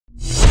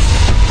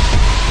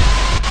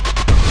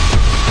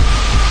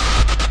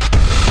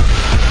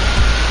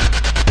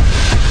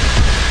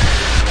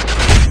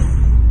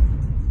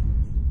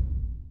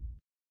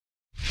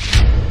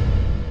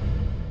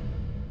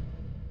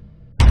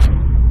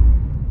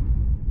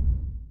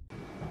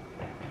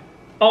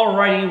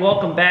Alrighty,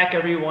 welcome back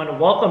everyone.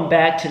 Welcome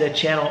back to the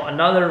channel.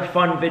 Another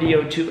fun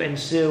video to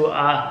ensue.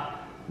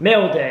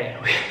 Mail day.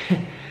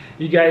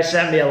 You guys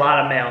sent me a lot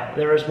of mail.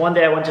 There was one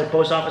day I went to the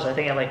post office, I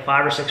think I had like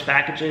 5 or 6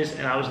 packages,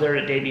 and I was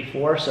there the day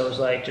before, so it was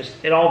like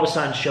it all of a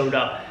sudden showed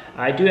up.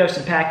 I do have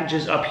some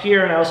packages up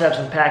here, and I also have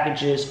some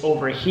packages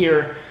over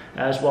here,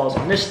 as well as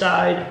on this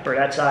side, or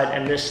that side,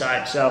 and this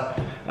side. So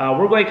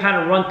we're going to kind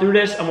of run through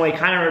this. I'm going to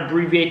kind of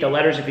abbreviate the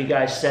letters if you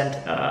guys sent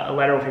a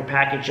letter with your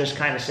package, just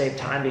kind of save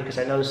time, because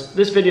I know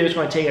this video is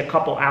going to take a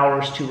couple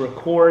hours to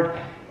record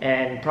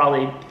and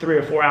probably 3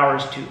 or 4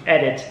 hours to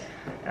edit.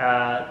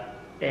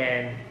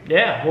 And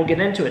yeah, we'll get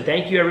into it.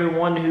 Thank you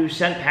everyone who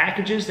sent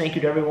packages. Thank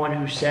you to everyone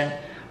who sent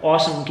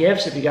awesome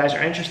gifts. If you guys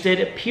are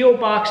interested, P.O.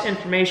 box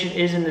information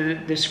is in the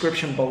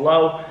description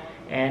below.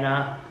 And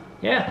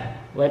yeah,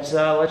 let's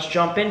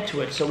jump into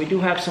it. So we do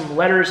have some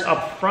letters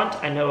up front.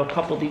 I know a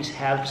couple of these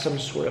have some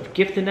sort of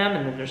gift in them,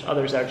 and then there's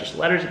others that are just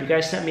letters. If you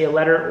guys sent me a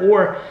letter,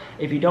 or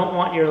if you don't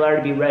want your letter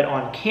to be read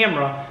on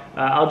camera,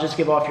 I'll just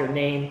give off your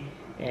name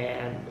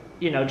and,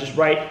 you know, just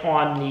write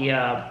on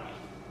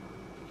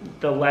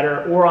the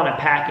letter or on a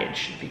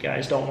package. If you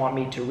guys don't want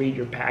me to read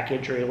your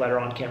package or your letter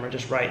on camera,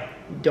 just write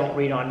 "don't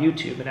read on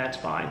YouTube," and that's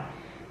fine.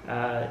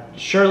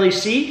 Shirley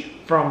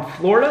C from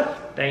Florida,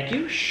 thank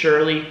you.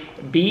 Shirley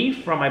B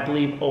from, I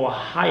believe,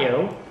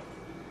 Ohio.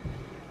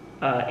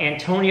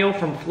 Antonio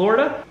from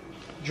Florida.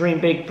 Dream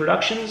Big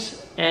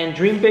Productions and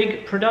Dream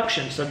Big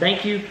Productions. So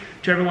thank you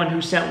to everyone who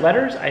sent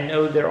letters. I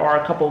know there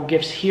are a couple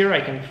gifts here.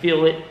 I can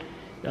feel it.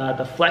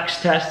 The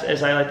flex test,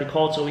 as I like to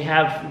call it. So we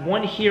have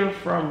one here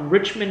from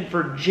Richmond,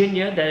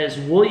 Virginia. That is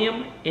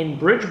William in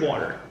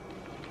Bridgewater.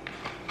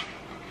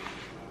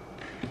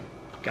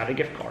 Got a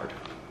gift card.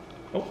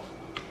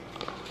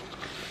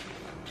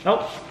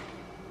 Oh,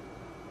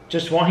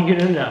 just wanting you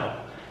to know.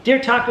 Dear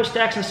Taco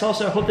Stacks and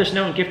Salsa, I hope this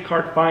known gift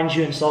card finds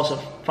you and Salsa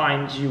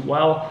finds you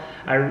well.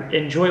 I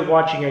enjoy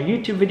watching your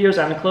YouTube videos.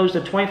 I've enclosed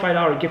a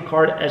 $25 gift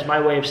card as my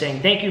way of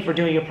saying thank you for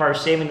doing your part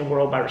of saving the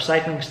world by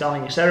recycling,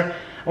 selling, etc.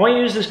 I want you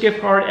to use this gift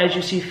card as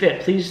you see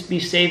fit. Please be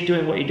safe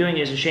doing what you're doing.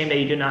 It is a shame that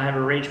you do not have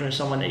an arrangement with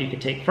someone that you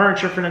can take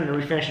furniture for them to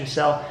refinish and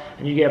sell,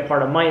 and you get a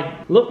part of money.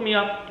 Look me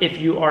up if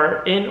you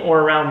are in or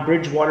around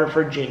Bridgewater,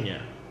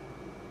 Virginia.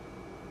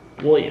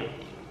 William.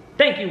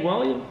 Thank you,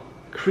 William.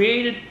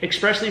 Created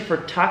expressly for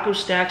Taco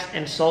Stacks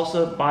and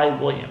Salsa by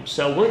William.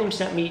 So William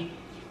sent me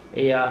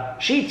a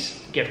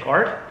Sheetz gift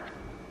card.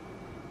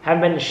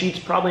 Haven't been to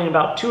Sheetz probably in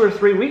about 2 or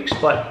 3 weeks,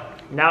 but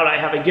now that I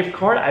have a gift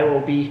card, I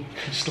will be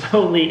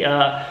slowly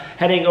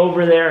heading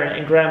over there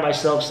and grab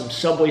myself some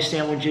Subway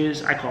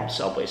sandwiches. I call them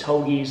Subways,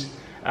 hoagies.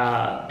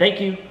 Thank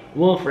you,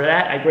 Will, for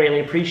that. I greatly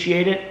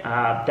appreciate it.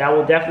 That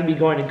will definitely be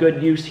going to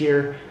good use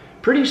here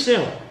pretty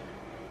soon.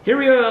 Here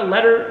we have a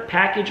letter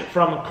package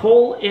from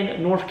Cole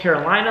in North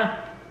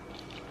Carolina.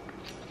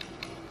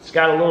 It's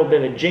got a little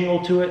bit of a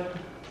jingle to it.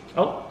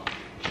 Oh,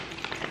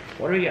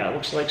 what do we got?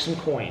 Looks like some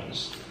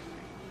coins.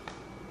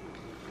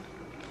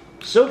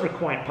 Silver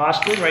coin,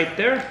 possibly, right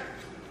there.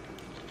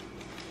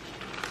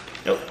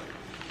 Nope.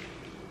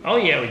 Oh,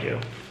 yeah, we do.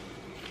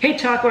 Hey,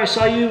 Taco, I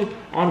saw you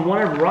on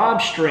one of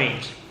Rob's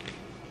streams.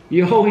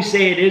 You always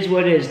say it is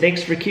what it is.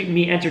 Thanks for keeping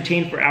me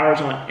entertained for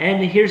hours on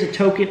end. Here's a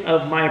token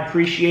of my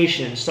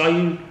appreciation. Saw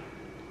you,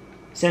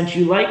 since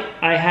you like,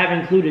 I have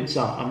included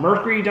some. A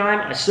mercury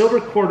dime, a silver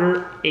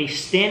quarter, a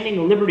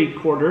standing Liberty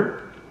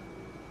quarter,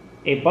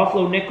 a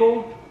Buffalo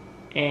nickel,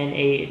 and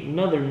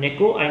another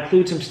nickel. I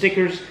include some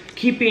stickers.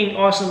 Keep being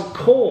awesome,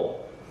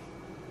 Cole.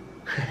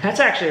 That's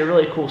actually a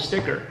really cool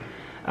sticker.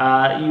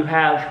 You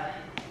have,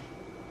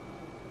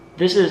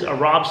 this is a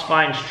Rob's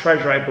Finds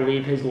Treasure, I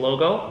believe, his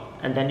logo.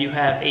 And then you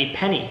have a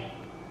penny.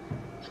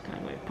 It's kind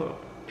of like put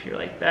up here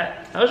like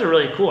that. Those are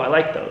really cool. I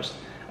like those.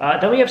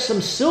 Then we have some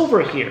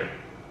silver here.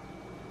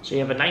 So you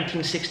have a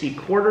 1960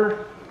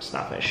 quarter. It's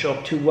not going to show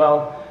up too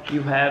well.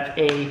 You have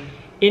a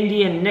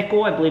Indian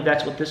nickel. I believe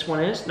that's what this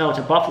one is. No, it's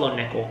a Buffalo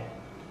nickel.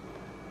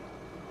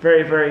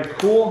 Very, very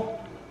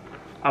cool.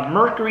 A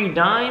mercury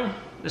dime.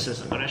 This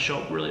isn't going to show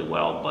up really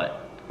well,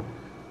 but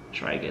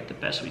try to get the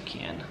best we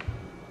can.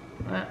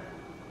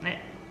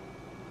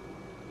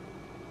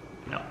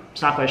 No,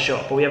 it's not going to show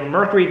up. But we have a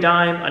mercury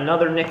dime,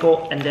 another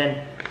nickel, and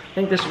then I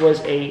think this was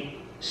a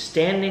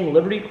standing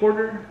Liberty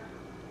quarter.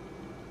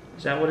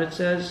 Is that what it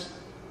says?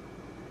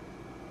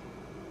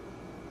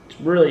 It's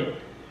really,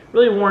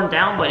 really worn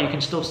down, but you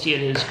can still see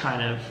it is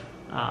kind of,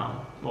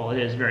 well, it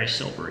is very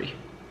silvery.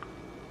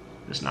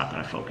 It's not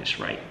going to focus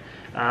right.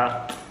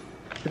 But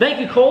thank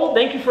you, Cole.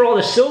 Thank you for all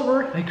the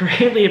silver. I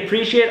greatly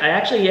appreciate it. I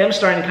actually am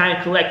starting to kind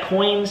of collect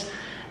coins.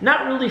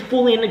 Not really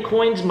fully into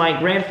coins. My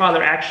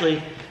grandfather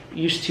actually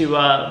used to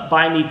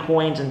buy me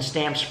coins and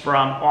stamps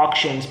from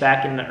auctions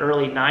back in the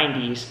early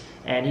 90s,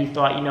 and he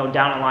thought, you know,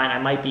 down the line I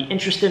might be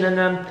interested in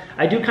them.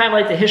 I do kind of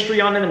like the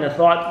history on them and the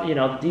thought, you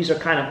know, these are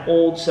kind of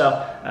old, so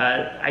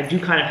I do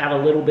kind of have a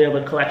little bit of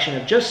a collection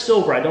of just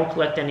silver. I don't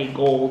collect any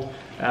gold,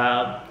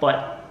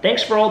 but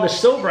thanks for all the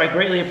silver. I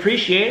greatly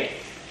appreciate it,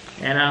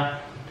 and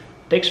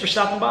thanks for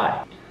stopping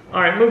by. All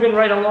right, moving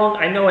right along.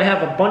 I know I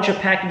have a bunch of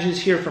packages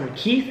here from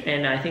Keith,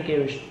 and I think it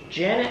was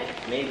Janet,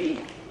 maybe?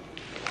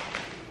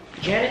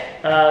 Janet.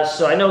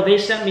 So I know they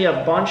sent me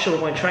a bunch, so we're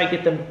going to try to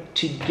get them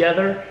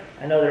together.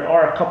 I know there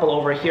are a couple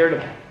over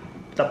here.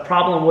 The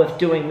problem with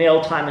doing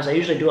mail time is I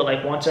usually do it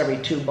like once every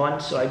 2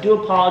 months, so I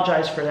do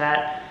apologize for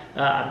that.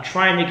 I'm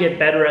trying to get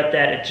better at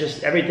that. It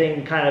just,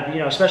 everything kind of, you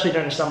know, especially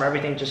during the summer,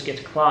 everything just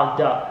gets clogged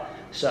up.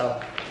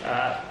 So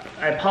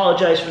I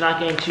apologize for not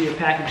getting to your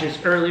packages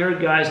earlier,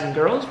 guys and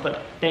girls,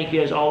 but thank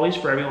you as always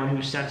for everyone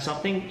who sent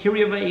something. Here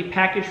we have a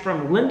package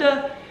from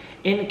Linda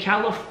in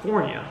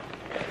California.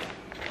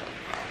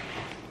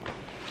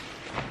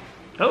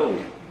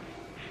 Oh.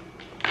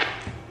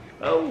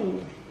 Oh.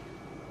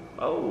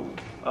 Oh.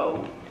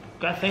 Oh.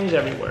 Got things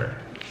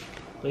everywhere.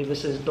 I believe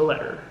this is the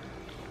letter.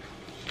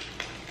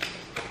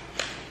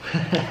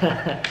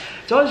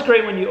 It's always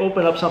great when you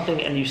open up something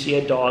and you see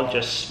a dog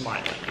just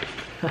smiling.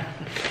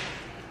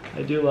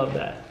 I do love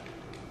that.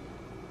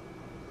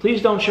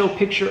 Please don't show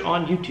picture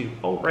on YouTube.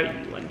 Oh,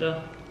 right,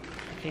 Linda.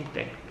 I think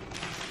that...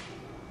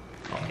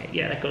 Okay,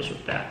 yeah, that goes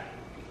with that.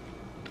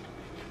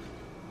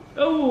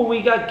 Oh,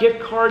 we got gift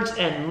cards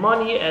and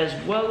money as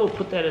well. We'll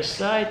put that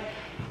aside.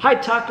 Hi,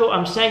 Taco.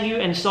 I'm sending you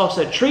and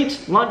Salsa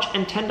treats, lunch,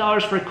 and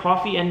 $10 for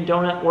coffee and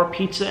donut or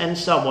pizza and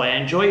Subway. I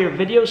enjoy your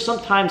videos.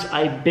 Sometimes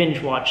I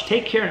binge watch.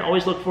 Take care and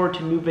always look forward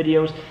to new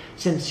videos.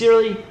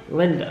 Sincerely,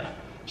 Linda.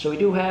 So we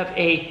do have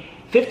a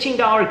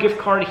 $15 gift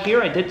card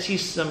here. I did see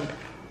some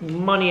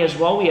money as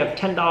well. We have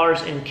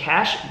 $10 in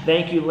cash.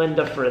 Thank you,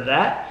 Linda, for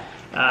that.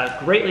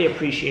 Greatly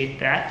appreciate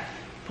that.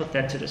 Put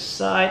that to the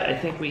side. I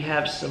think we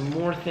have some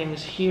more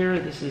things here.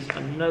 This is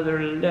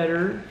another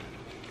letter.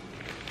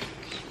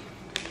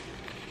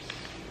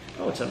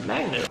 Oh, it's a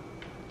magnet.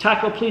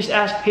 Taco, please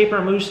ask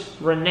Paper Moose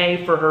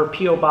Renee for her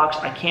P.O. box.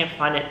 I can't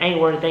find it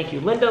anywhere. Thank you,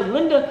 Linda.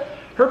 Linda,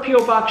 her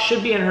P.O. box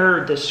should be in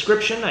her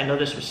description. I know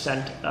this was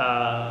sent,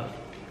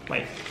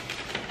 wait.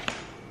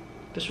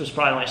 This was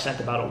probably only sent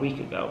about a week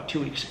ago,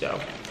 2 weeks ago.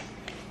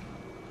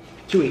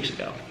 2 weeks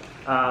ago.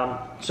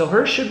 So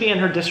hers should be in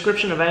her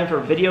description of any of her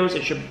videos.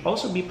 It should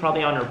also be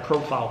probably on her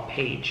profile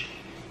page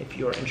if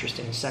you're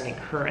interested in sending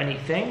her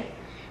anything.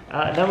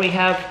 Then we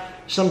have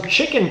some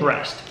chicken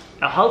breast,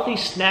 a healthy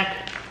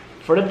snack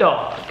for the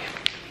dog.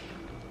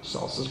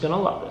 Salsa's gonna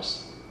love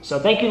this. So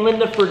thank you,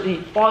 Linda, for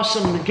the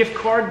awesome gift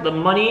card, the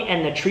money,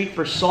 and the treat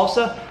for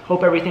Salsa.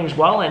 Hope everything's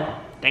well, and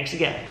thanks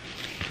again.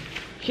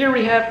 Here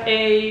we have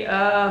a,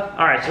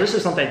 all right, so this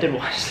is something I did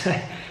want to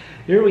say.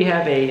 Here we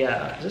have a,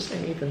 is this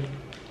thing even,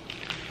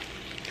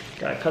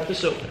 gotta cut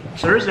this open.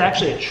 So there's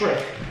actually a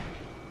trick.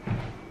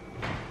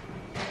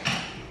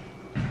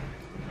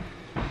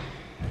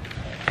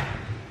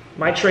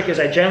 My trick is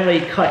I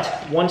generally cut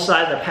one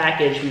side of the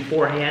package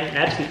beforehand, and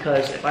that's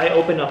because if I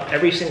open up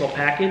every single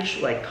package,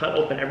 like cut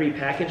open every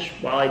package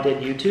while I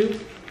did YouTube,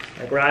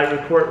 like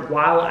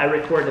while I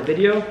record the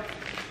video,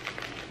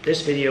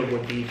 this video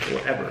would be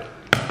forever.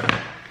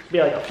 It'd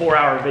be like a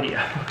 4-hour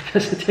video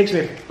because it takes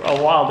me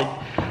a while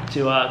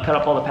to cut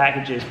up all the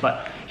packages.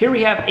 But here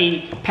we have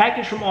a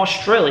package from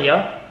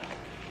Australia.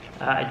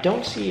 I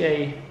don't see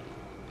a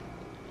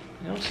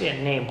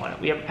name on it.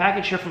 We have a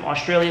package here from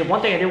Australia.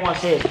 One thing I did want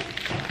to say is,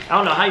 I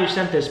don't know how you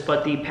sent this,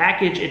 but the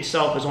package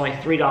itself is only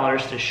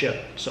 $3 to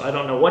ship. So I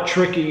don't know what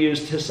trick you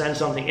used to send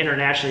something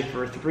internationally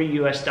for $3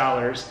 US,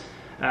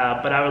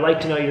 but I would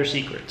like to know your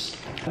secrets.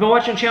 I've been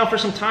watching the channel for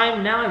some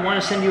time now. I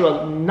want to send you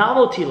a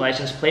novelty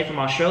license plate from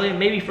Australia,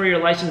 maybe for your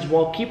license.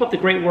 Well, keep up the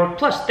great work.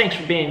 Plus, thanks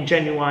for being a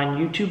genuine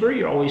YouTuber.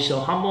 You're always so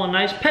humble and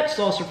nice. Pet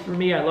Salsa for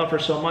me. I love her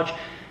so much.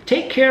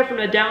 Take care from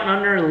the Down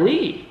Under,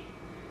 Lee.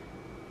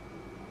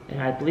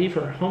 And I believe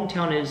her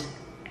hometown is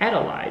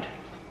Adelaide.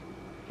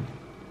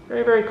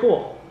 Very, very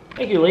cool.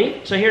 Thank you,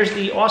 Lee. So here's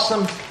the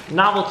awesome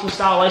novelty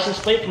style license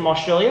plate from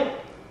Australia.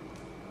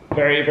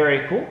 Very,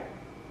 very cool.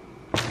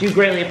 Do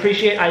greatly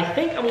appreciate it. I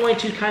think I'm going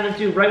to kind of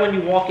do, right when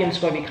you walk in, it's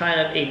going to be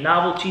kind of a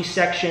novelty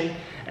section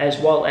as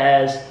well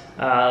as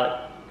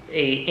a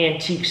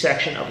antique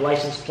section of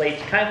license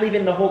plates. Kind of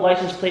leaving the whole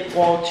license plate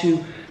wall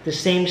to the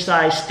same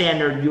size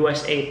standard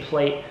USA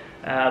plate.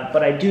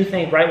 But I do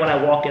think right when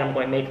I walk in, I'm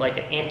going to make like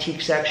an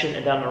antique section,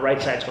 and down the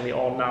right side, it's going to be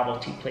all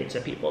novelty plates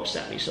that people have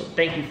sent me. So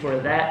thank you for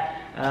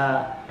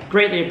that.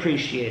 Greatly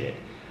appreciated.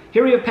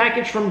 Here we have a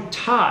package from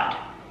Todd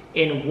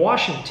in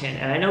Washington.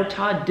 And I know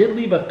Todd did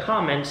leave a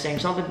comment saying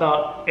something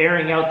about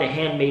airing out the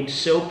handmade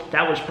soap.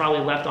 That was probably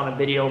left on a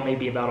video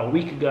maybe about a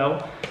week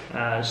ago.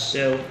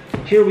 So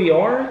here we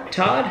are,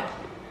 Todd.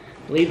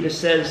 I believe this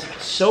says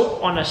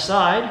soap on the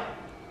side.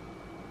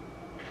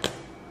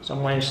 So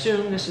I'm going to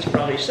assume this is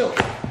probably soap.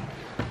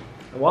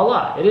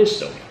 Voila, it is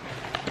soap.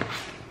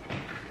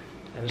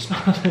 And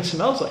it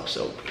smells like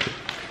soap.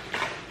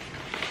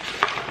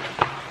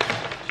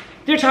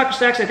 Dear Taco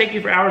Stacks, I thank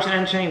you for hours of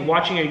entertaining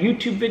watching your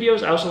YouTube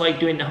videos. I also like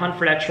doing the hunt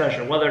for that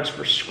treasure, whether it's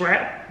from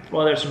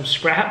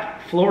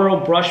scrap, floral,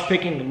 brush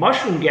picking,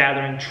 mushroom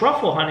gathering,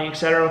 truffle hunting,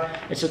 etc.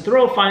 It's a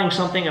thrill of finding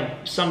something of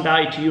some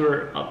value to you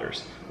or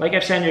others. Like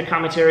I've said in your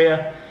commentary,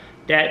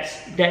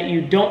 that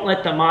you don't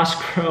let the moss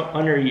grow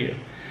under you.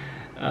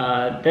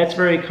 That's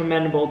very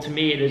commendable to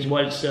me. It is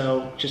what,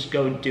 so just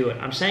go do it.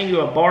 I'm sending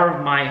you a bar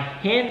of my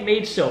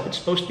handmade soap. It's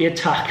supposed to be a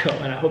taco,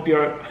 and I hope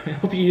you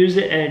use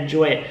it and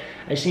enjoy it.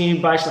 I seen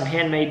you buy some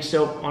handmade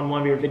soap on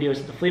one of your videos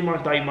at the flea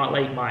market. Thought you might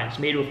like mine. It's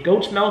made with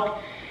goat's milk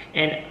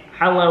and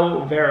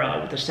aloe vera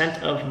with the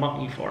scent of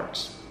monkey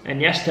farts.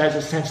 And yes, it has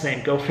a sense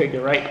name. Go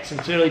figure, right?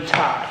 Sincerely,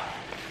 Todd.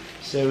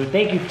 So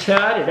thank you,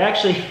 Todd. It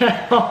actually,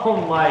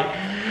 oh my,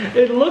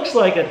 it looks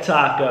like a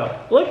taco.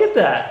 Look at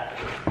that.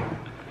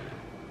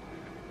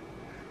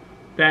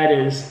 That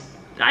is,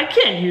 I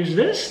can't use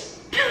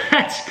this.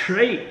 That's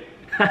great.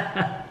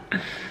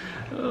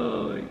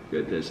 Oh my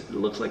goodness, it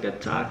looks like a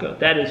taco.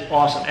 That is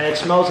awesome, and it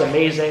smells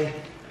amazing.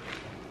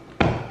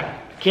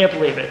 Can't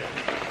believe it.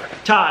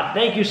 Todd,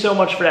 thank you so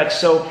much for that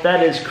soap.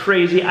 That is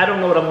crazy. I don't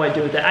know what I'm going to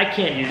do with that. I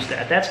can't use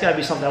that. That's got to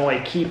be something I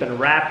want to keep and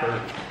wrap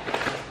or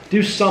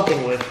do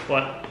something with,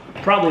 but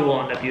probably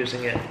will end up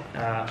using it.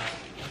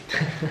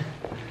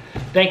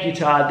 Thank you,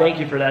 Todd. Thank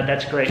you for that.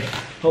 That's great.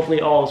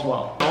 Hopefully all is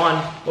well.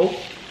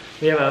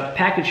 We have a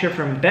package here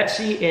from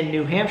Betsy in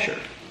New Hampshire.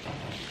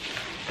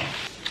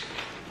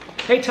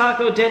 Hey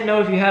Taco, didn't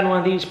know if you had one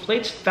of these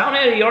plates. Found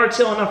it at a yard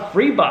sale in a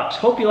free box.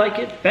 Hope you like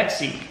it,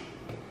 Betsy.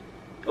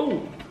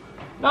 Oh,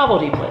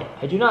 novelty plate.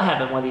 I do not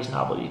have one of these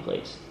novelty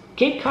plates.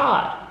 Cape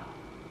Cod.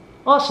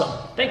 Awesome,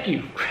 thank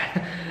you.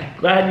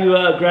 Glad you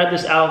grabbed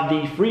this out of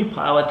the free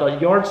pile at the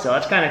yard sale.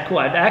 That's kind of cool.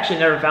 I've actually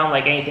never found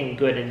like anything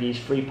good in these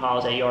free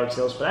piles at yard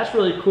sales, but that's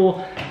really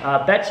cool.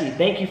 Betsy,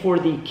 thank you for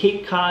the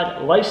Cape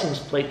Cod license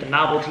plate, the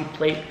novelty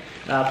plate.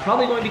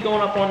 Probably going to be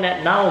going up on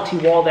that novelty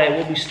wall that I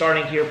will be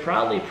starting here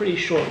probably pretty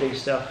shortly.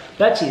 So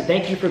Betsy,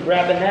 thank you for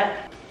grabbing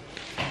that.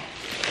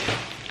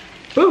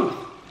 Booth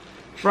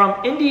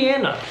from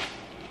Indiana.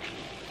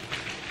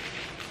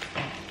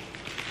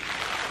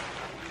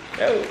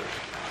 Oh.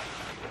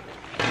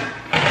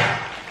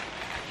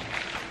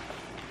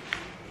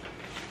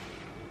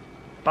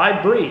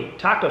 By Bree,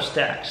 Taco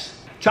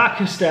Stacks.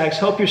 Taco Stacks,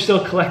 hope you're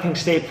still collecting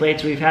state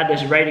plates. We've had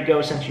this ready to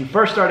go since you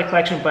first started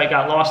collection, but it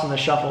got lost in the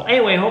shuffle.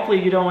 Anyway,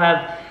 hopefully you don't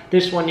have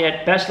this one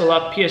yet. Best of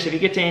luck. P.S. If you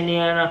get to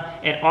Indiana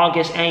in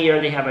August any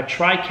year, they have a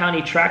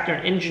Tri-County Tractor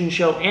and Engine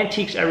Show.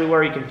 Antiques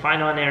everywhere you can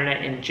find on the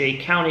internet in Jay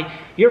County.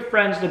 Your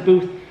friends, the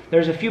booth.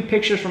 There's a few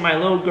pictures from my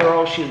little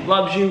girl. She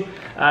loves you.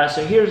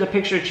 So here's a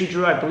picture that she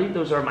drew. I believe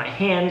those are my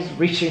hands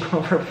reaching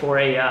over for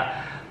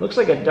a, looks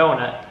like a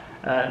donut.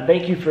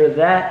 Thank you for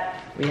that.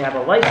 We have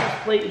a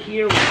license plate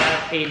here. We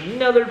have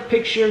another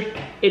picture.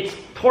 It's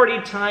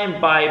Party Time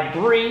by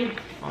Bree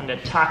on the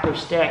Taco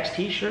Stacks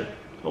t-shirt.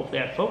 Hopefully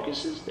that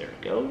focuses. There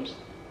it goes.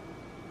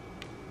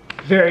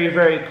 Very,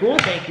 very cool.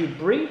 Thank you,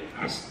 Bree.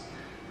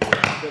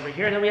 Over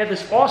here. And then we have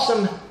this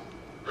awesome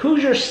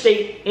Hoosier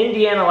State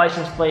Indiana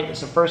license plate. It's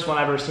the first one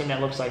I've ever seen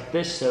that looks like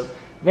this. So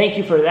thank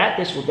you for that.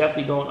 This will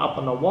definitely be going up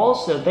on the wall.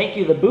 So thank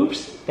you, the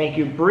booths. Thank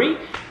you, Bree.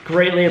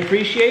 Greatly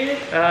appreciate it.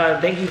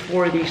 Thank you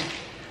for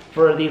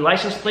the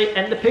license plate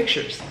and the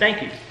pictures.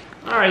 Thank you.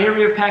 All right, here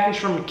we have a package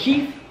from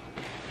Keith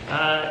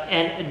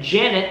and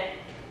Janet.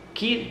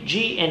 Keith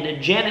G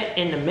and Janet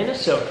in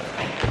Minnesota.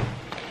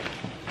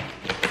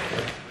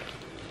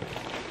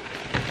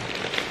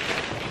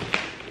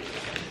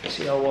 Let's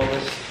see how well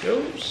this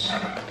goes.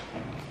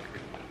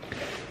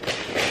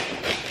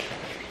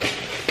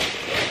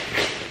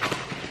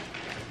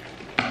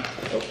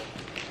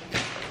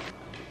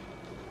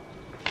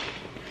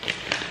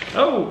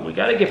 Oh, we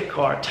got a gift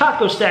card.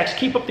 Taco Stacks,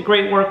 keep up the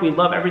great work. We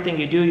love everything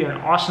you do. You're an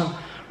awesome,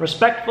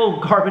 respectful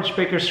garbage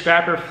picker,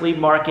 scrapper, flea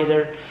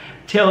marketer,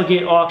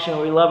 tailgate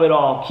auction. We love it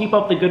all. Keep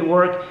up the good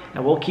work,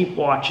 and we'll keep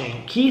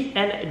watching. Keith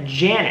and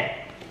Janet.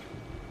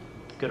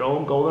 Good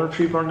old golden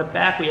retriever on the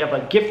back. We have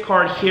a gift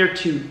card here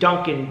to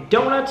Dunkin'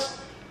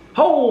 Donuts.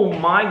 Oh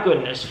my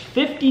goodness,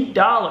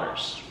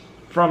 $50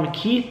 from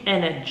Keith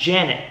and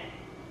Janet.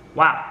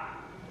 Wow.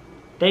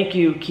 Thank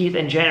you, Keith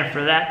and Janet,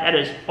 for that. That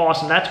is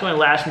awesome. That's going to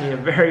last me a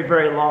very,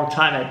 very long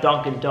time at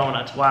Dunkin'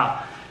 Donuts.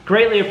 Wow.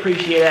 Greatly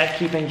appreciate that,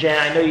 Keith and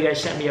Janet. I know you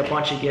guys sent me a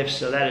bunch of gifts,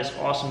 so that is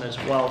awesome as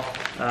well.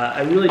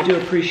 I really do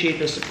appreciate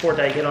the support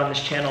that I get on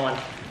this channel. And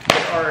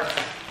there are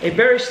a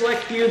very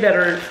select few that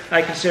are,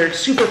 I consider,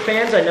 super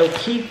fans. I know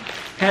Keith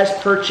has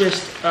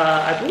purchased,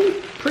 I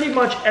believe, pretty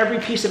much every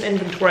piece of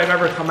inventory I've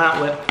ever come out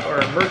with, or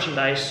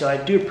merchandise, so I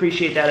do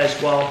appreciate that as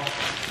well.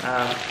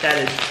 That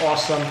is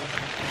awesome.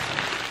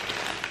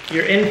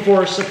 You're in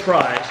for a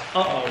surprise.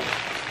 Uh-oh.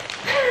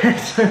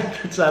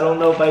 I don't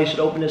know if I should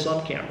open this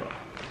on camera.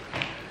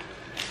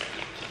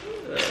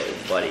 Oh,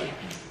 buddy.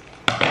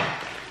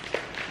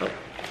 Oh.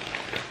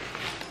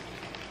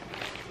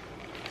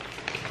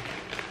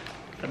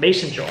 A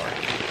mason jar.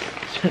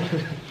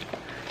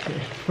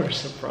 For a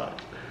surprise.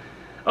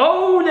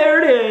 Oh,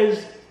 there it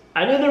is.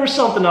 I knew there was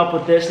something up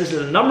with this. This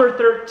is a number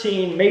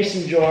 13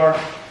 mason jar.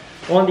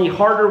 One of the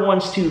harder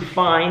ones to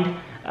find.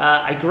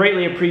 I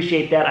greatly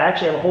appreciate that. I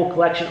actually have a whole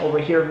collection over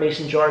here of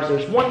mason jars.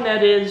 There's one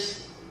that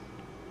is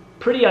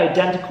pretty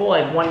identical. I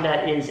have one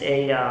that is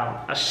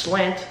a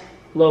slant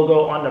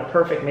logo on the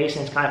perfect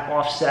mason. It's kind of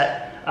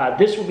offset.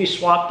 This will be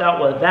swapped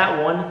out with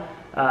that one.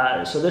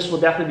 So this will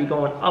definitely be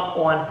going up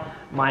on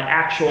my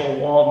actual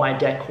wall of my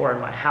decor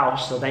in my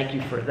house, so thank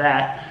you for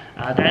that.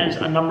 That is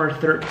a number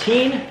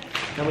 13.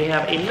 And we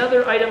have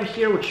another item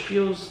here which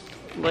feels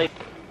like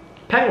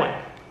penguin.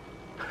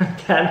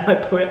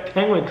 That my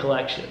penguin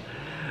collection.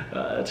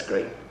 That's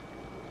great.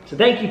 So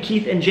thank you,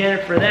 Keith and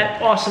Janet, for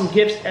that. Awesome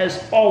gifts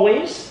as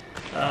always.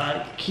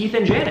 Keith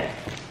and Janet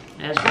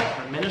as well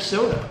from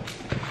Minnesota.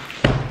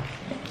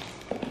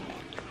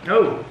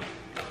 Oh.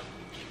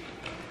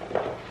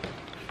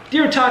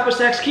 Dear Taco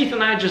Stacks, Keith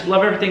and I just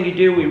love everything you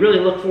do. We really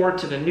look forward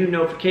to the new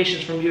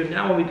notifications from you.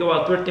 Now when we go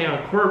out thrifting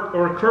on curb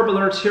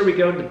alerts, here we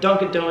go to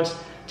Dunkin' Donuts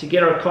to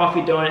get our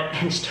coffee donut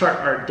and start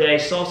our day.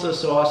 Salsa is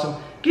so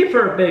awesome. Give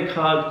her a big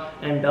hug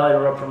and belly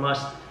rub from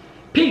us.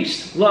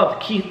 Peace,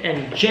 love, Keith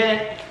and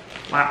Janet.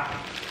 Wow.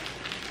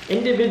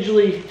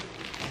 Individually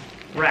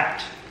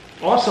wrapped.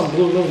 Awesome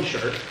Blue Moon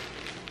shirt.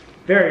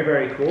 Very,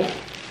 very cool.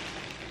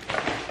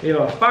 We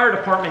have a fire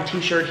department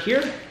t-shirt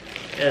here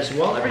as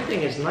well.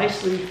 Everything is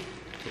nicely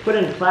put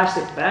in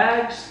plastic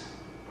bags.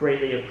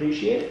 Greatly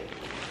appreciate it.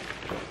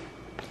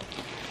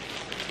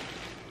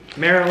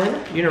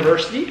 Maryland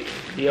University,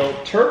 the old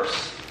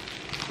Terps,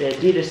 the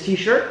Adidas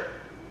t-shirt.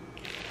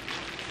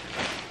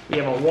 We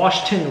have a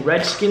Washington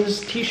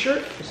Redskins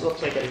t-shirt. This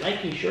looks like a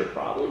Nike shirt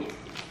probably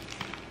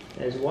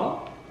as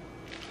well.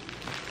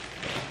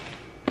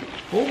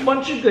 Whole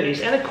bunch of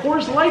goodies. And a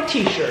Coors Light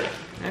t-shirt.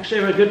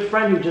 Actually, I have a good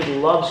friend who just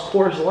loves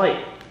Coors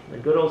Light. The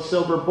good old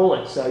silver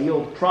bullet. So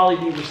you'll probably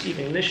be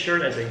receiving this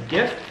shirt as a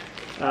gift.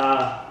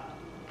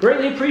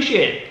 Greatly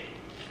appreciate it.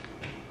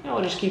 Now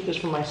I'll just keep this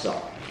for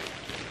myself.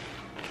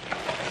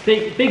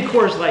 Big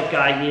Coors Light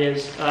guy he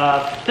is.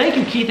 Thank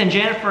you, Keith and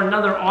Janet, for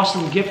another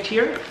awesome gift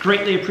here.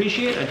 Greatly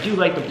appreciate it. I do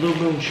like the Blue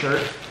Moon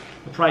shirt.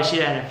 We'll probably see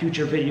that in a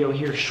future video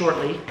here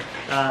shortly.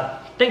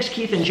 Thanks,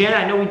 Keith and Janet.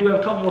 I know we do have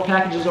a couple more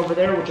packages over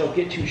there, which I'll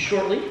get to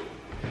shortly.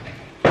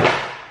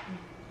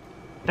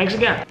 Thanks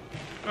again.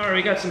 All right,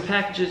 we got some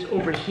packages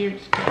over here.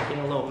 It's getting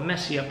a little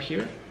messy up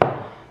here.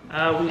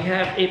 We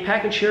have a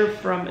package here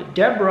from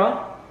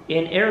Deborah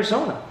in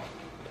Arizona.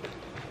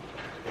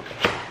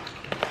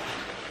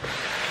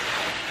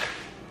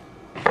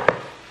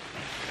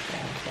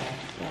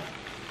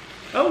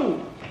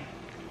 Oh,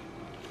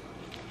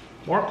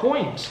 more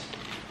coins.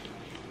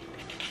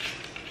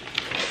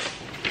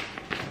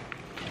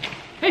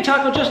 Hey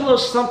Taco, just a little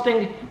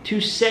something to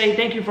say.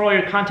 Thank you for all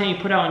your content you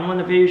put out in one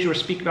of the videos you were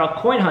speaking about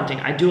coin hunting.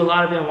 I do a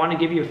lot of it. I want to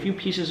give you a few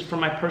pieces from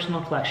my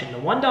personal collection. The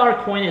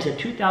 $1 coin is a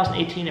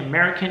 2018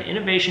 American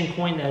Innovation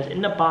coin that is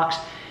in the box,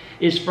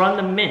 is from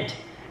the mint,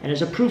 and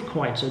is a proof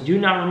coin. So do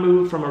not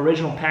remove from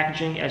original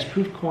packaging, as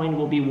proof coin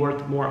will be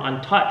worth more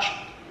untouched.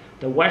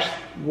 The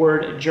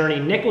Westward Journey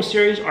Nickel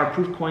series are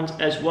proof coins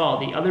as well.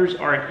 The others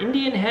are an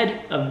Indian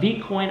head, a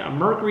V coin, a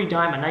Mercury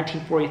dime, a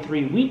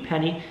 1943 wheat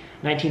penny,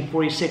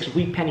 1946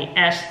 wheat penny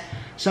S.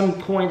 Some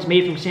coins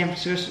made from San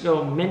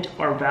Francisco Mint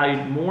are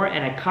valued more,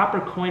 and a copper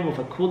coin with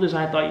a cool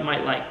design I thought you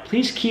might like.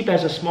 Please keep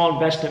as a small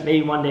investment.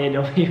 Maybe one day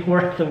it'll be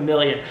worth $1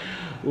 million.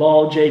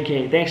 Lol,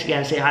 JK. Thanks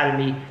again. Say hi to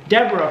me.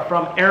 Deborah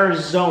from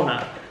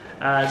Arizona.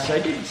 So I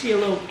did see a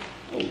little,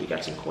 oh, we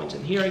got some coins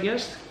in here, I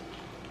guess.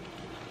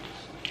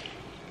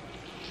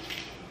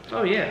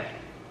 Oh yeah,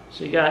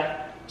 so you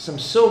got some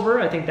silver.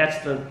 I think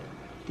that's the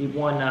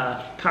one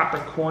copper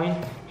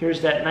coin.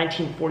 Here's that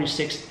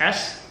 1946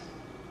 S.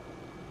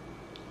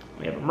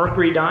 We have a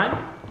Mercury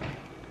dime.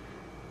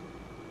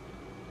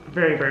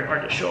 Very, very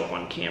hard to show up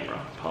on camera.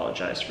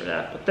 Apologize for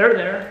that, but they're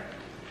there.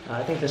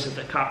 I think this is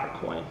the copper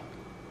coin.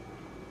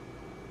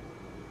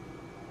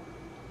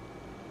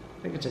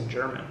 I think it's in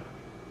German.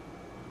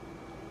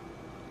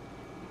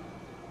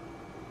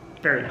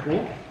 Very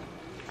cool.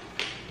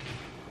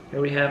 Here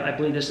we have, I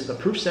believe this is the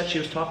proof set she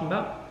was talking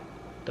about.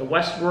 The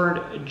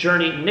Westward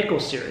Journey Nickel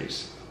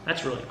series.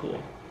 That's really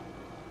cool.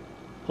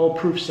 Whole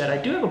proof set. I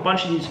do have a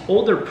bunch of these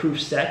older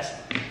proof sets.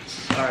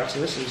 All right,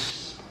 so this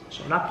is,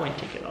 so I'm not going to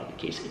take it out of the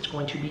case. It's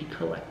going to be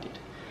collected.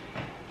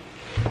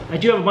 I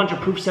do have a bunch of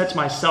proof sets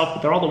myself,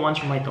 but they're all the ones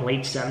from like the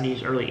late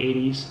 70s, early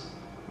 80s.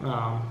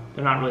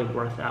 They're not really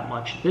worth that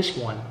much. This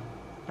one,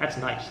 that's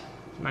nice.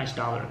 It's a nice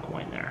dollar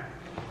coin there.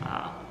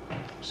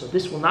 So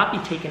this will not be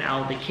taken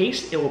out of the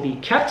case. It will be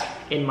kept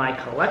in my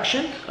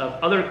collection of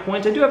other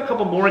coins. I do have a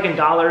couple Morgan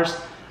dollars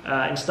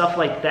and stuff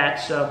like that.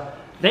 So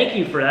thank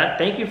you for that.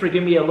 Thank you for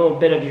giving me a little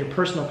bit of your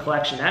personal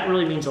collection. That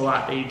really means a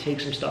lot that you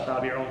take some stuff out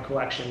of your own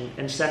collection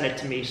and send it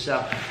to me.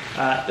 So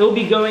it will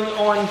be going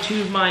on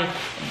to my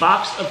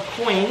box of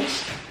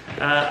coins.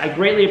 I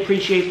greatly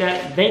appreciate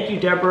that. Thank you,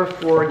 Deborah,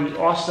 for the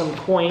awesome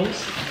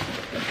coins.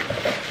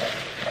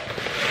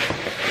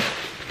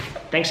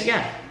 Thanks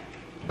again.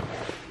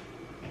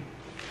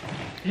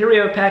 Here we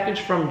have a package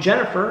from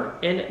Jennifer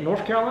in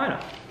North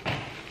Carolina.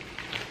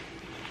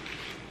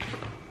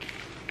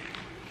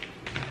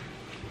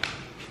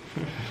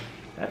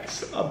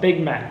 That's a big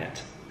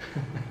magnet.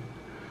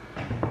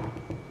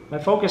 My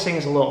focusing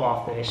is a little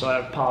off today, so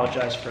I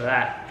apologize for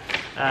that.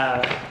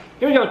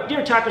 Here we go.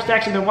 Dear Taco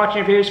Stacks, I've been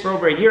watching your videos for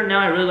over a year now.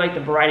 I really like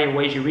the variety of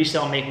ways you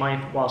resell and make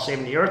money while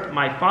saving the earth.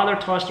 My father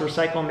taught us to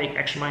recycle and make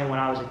extra money when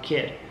I was a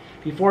kid.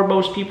 Before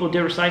most people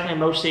did recycling,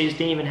 most cities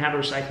didn't even have a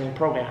recycling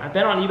program. I've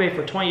been on eBay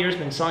for 20 years,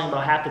 been selling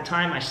about half the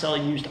time. I sell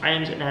used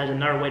items and as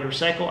another way to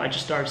recycle. I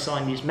just started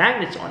selling these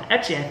magnets on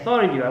Etsy. I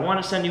thought of you. I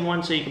want to send you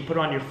one so you can put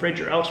it on your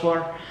fridge or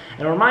elsewhere.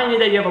 And remind you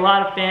that you have a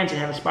lot of fans and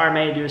have inspired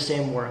many to do the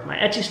same work. My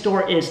Etsy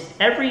store is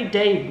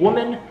Everyday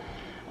Woman.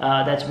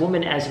 That's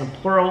woman as in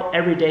plural,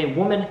 Everyday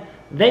Woman.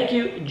 Thank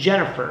you,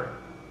 Jennifer.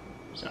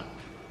 So,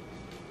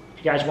 if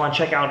you guys want to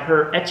check out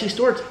her Etsy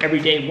store, it's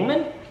Everyday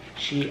Woman.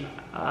 She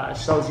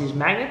sells these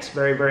magnets,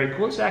 very, very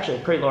cool. It's actually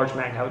a pretty large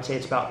magnet. I would say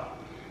it's about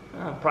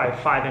probably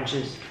 5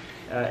 inches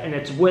in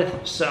its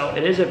width. So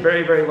it is a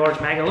very, very large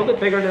magnet, a little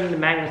bit bigger than the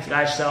magnets that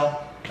I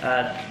sell.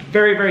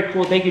 Very, very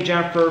cool. Thank you,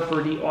 Jennifer,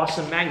 for the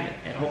awesome magnet.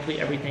 And hopefully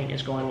everything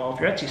is going well with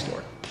your Etsy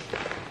store.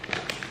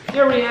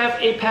 Here we have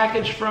a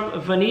package from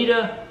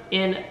Vanita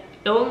in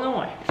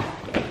Illinois.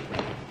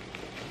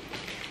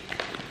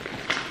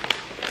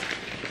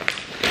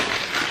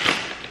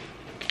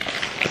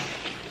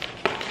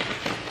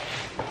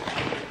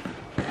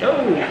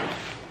 Oh,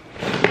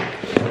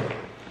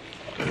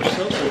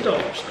 ourselves some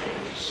dollar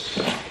signs.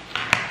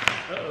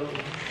 Uh-oh.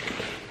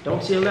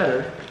 Don't see a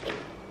letter.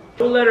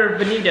 No letter,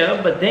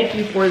 Vanita, but thank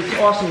you for this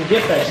awesome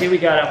gift. I see we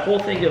got a whole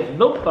thing of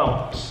milk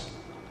bones.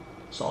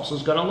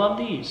 Salsa's gonna love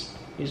these.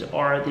 These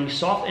are the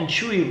soft and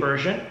chewy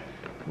version,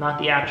 not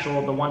the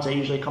actual, the ones that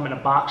usually come in a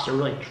box. They're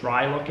really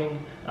dry looking.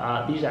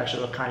 These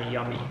actually look kind of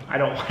yummy. I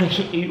don't want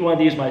to eat one of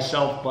these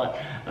myself, but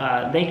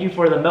thank you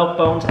for the milk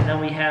bones. And then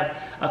we have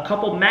a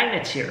couple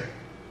magnets here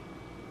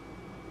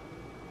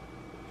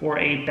for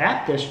a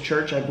Baptist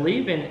church, I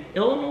believe, in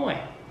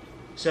Illinois.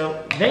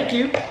 So thank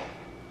you.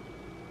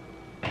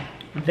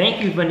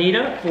 Thank you,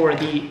 Vanita, for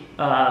the,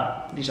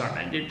 these aren't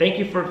magnets. Thank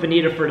you for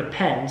Vanita for the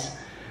pens,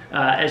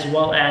 as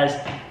well as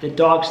the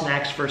dog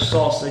snacks for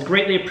salsa.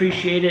 Greatly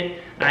appreciate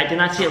it. I did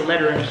not see a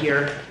letter in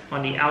here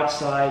on the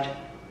outside.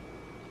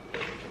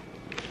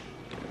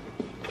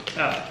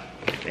 Oh,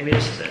 maybe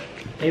this is it.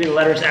 Maybe the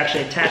letter is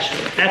actually attached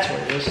to it. That's what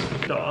it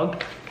is.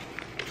 Dog.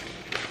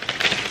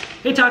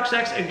 Hey, Talk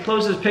Sex,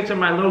 encloses picture of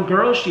my little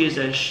girl. She is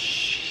a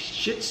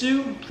Shih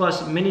Tzu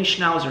plus mini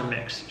Schnauzer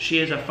mix. She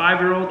is a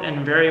 5-year-old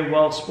and very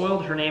well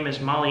spoiled. Her name is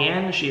Molly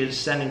Ann. She is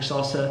sending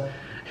salsa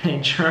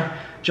and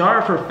jar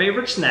of her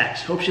favorite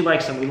snacks. Hope she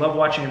likes them. We love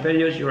watching your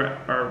videos. You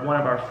are one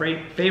of our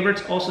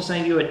favorites. Also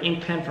sending you an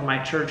ink pen from my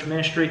church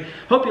ministry.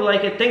 Hope you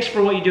like it. Thanks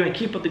for what you do and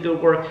keep up the good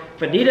work.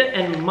 Vanita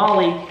and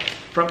Molly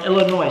from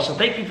Illinois. So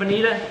thank you,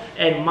 Vanita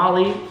and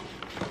Molly,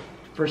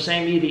 for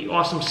sending me the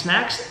awesome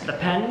snacks, the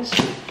pens,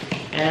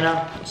 and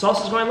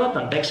Salsa's going to love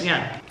them. Thanks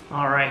again.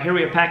 All right, here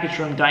we have a package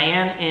from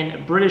Diane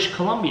in British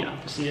Columbia.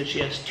 You see that she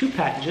has 2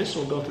 packages, so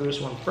we'll go through this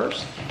one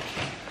first.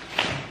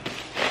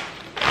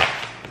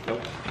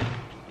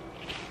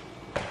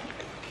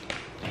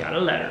 Got a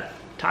letter.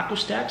 Taco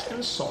stacks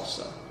and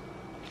salsa.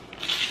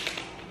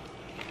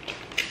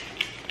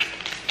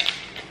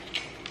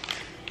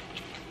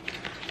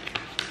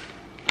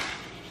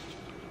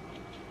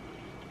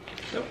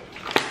 Nope.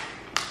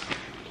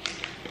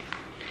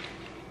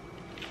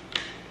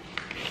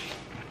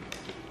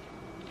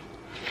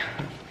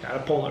 Got a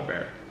polar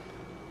bear.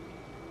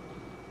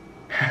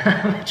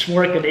 How much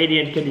more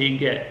Canadian can you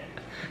get?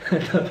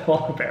 The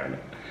polar bear.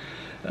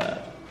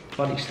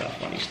 Funny stuff,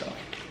 funny stuff.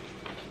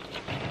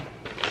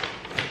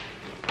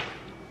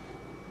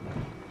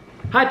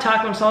 Hi,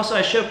 Taco and Salsa.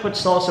 I should put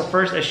Salsa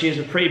first as she is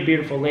a pretty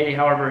beautiful lady.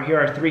 However, here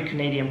are 3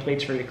 Canadian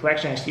plates for your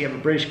collection. I see you have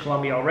a British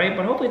Columbia already,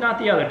 but hopefully not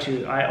the other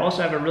 2. I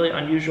also have a really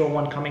unusual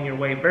one coming your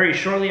way very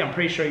shortly. I'm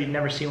pretty sure you've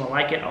never seen one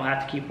like it. I'll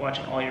have to keep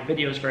watching all your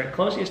videos very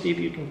closely to see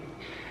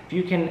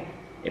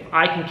if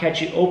I can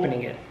catch you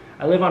opening it.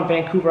 I live on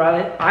Vancouver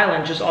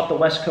Island, just off the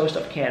west coast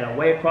of Canada,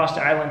 way across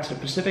the island to the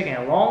Pacific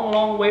and a long,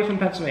 long way from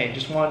Pennsylvania.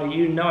 Just wanted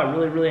you to know I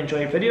really, really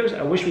enjoy your videos.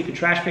 I wish we could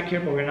trash pick here,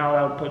 but we're not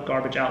allowed to put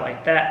garbage out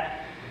like that.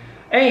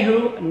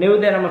 Anywho, know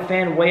that I'm a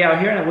fan way out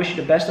here, and I wish you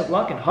the best of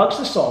luck, and hugs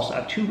to Salsa.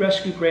 I have 2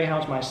 rescue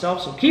greyhounds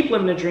myself, so keep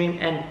living the dream,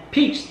 and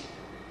peace.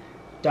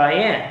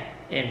 Diane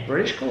in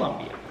British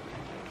Columbia.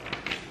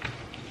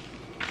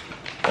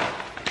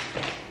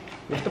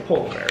 With the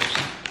polar bears.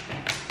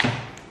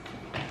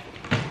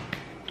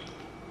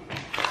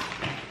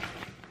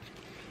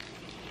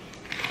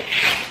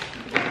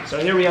 So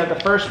here we have the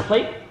first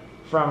plate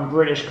from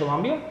British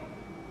Columbia.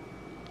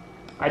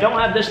 I don't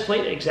have this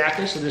plate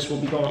exactly, so this will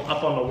be going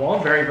up on the wall.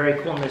 Very,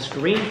 very cool in this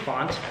green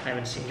font. I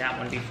haven't seen that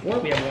one before.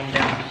 We have one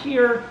down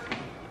here.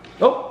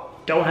 Oh,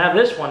 don't have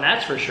this one,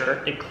 that's for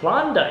sure. A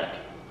Klondike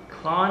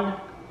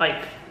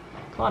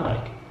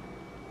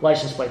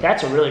license plate.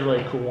 That's a really,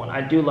 really cool one.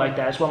 I do like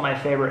that. It's one of my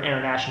favorite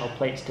international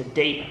plates to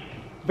date.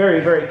 Very,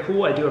 very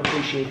cool. I do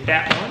appreciate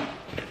that one.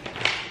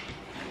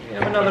 We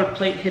have another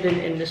plate hidden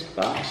in this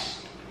box.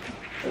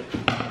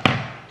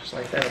 Just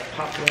like that, a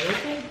popular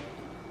open.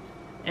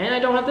 And I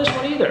don't have this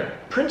one either.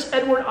 Prince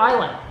Edward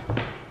Island.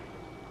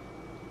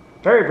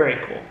 Very,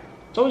 very cool.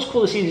 It's always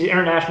cool to see these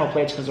international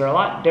plates because they're a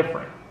lot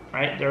different,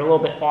 right? They're a little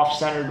bit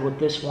off-centered with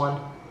this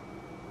one.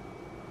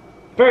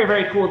 Very,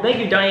 very cool. Thank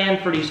you,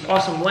 Diane, for these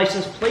awesome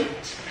license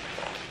plates.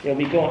 They'll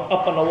be going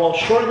up on the wall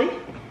shortly.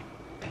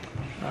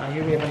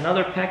 Here we have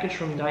another package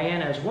from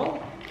Diane as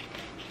well.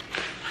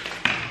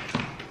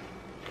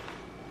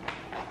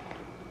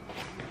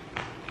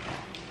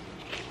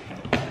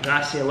 Did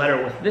not see a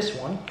letter with this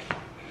one.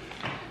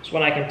 This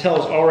one I can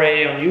tell is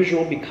already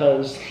unusual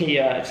because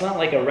it's not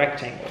like a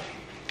rectangle.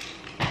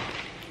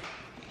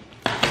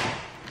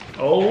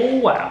 Oh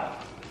wow.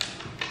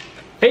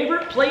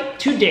 Favorite plate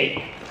to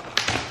date.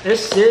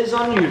 This is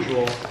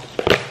unusual.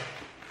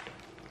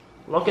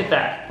 Look at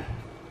that.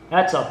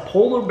 That's a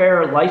polar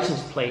bear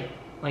license plate,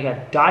 like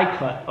a die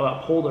cut of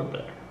a polar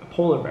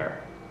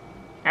bear.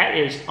 That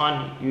is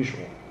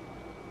unusual.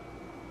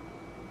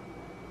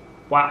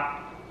 Wow.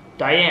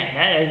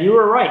 Diane, you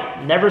were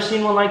right. Never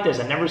seen one like this.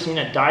 I've never seen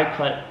a die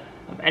cut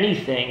of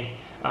anything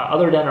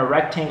other than a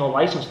rectangle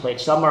license plate.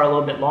 Some are a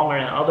little bit longer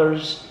than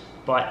others,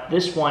 but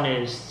this one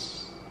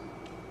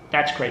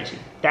that's crazy.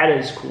 That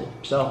is cool.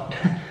 So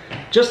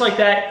just like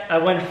that, I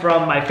went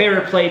from my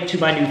favorite plate to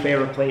my new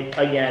favorite plate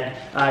again.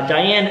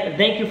 Diane,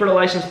 thank you for the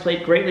license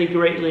plate.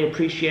 Greatly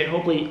appreciate it.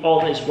 Hopefully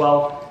all is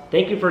well.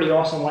 Thank you for the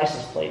awesome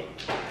license plate.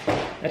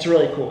 That's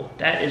really cool.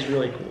 That is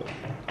really cool.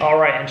 All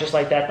right, and just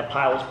like that, the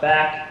pile is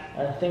back.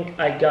 I think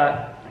I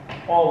got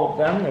all of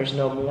them. There's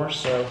no more,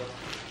 so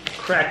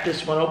crack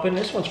this one open.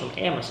 This one's from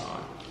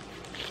Amazon.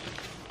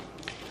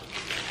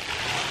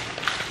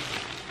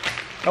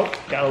 Oh,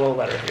 got a little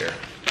letter here.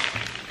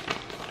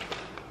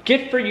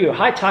 Gift for you.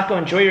 Hi, Taco.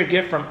 Enjoy your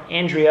gift from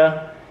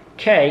Andrea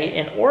K.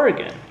 in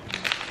Oregon.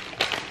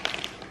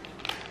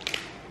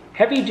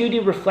 Heavy duty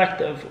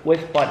reflective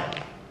with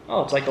button.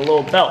 Oh, it's like a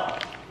little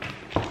belt.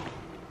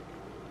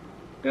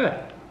 Good.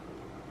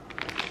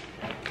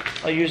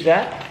 I'll use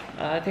that.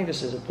 I think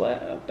this is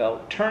a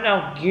belt.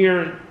 Turnout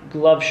gear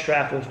glove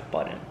strap with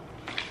button.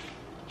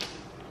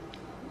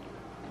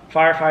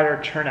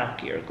 Firefighter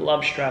turnout gear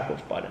glove strap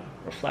with button.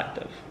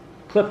 Reflective.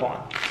 Clip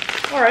on.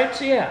 Alright,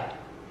 so yeah.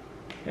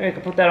 Maybe I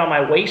can put that on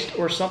my waist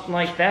or something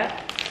like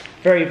that.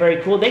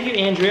 Very cool. Thank you,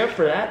 Andrea,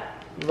 for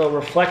that. A little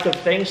reflective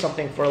thing,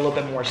 something for a little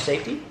bit more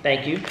safety.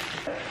 Thank you.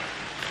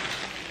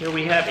 Here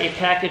we have a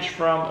package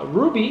from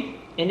Ruby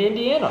in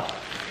Indiana.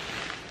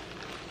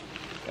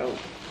 Oh.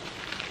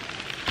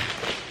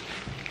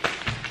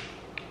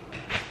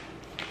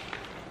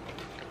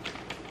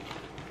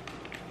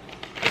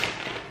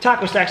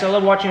 Taco Stacks, I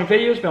love watching your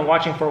videos. Been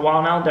watching for a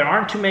while now. There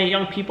aren't too many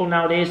young people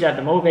nowadays that have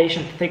the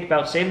motivation to think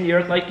about saving the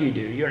earth like you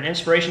do. You're an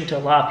inspiration to a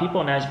lot of people,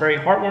 and that is very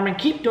heartwarming.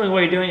 Keep doing what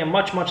you're doing, and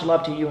much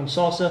love to you and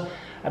Salsa.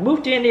 I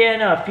moved to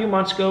Indiana a few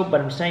months ago,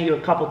 but I'm sending you a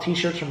couple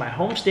t-shirts from my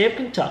home state of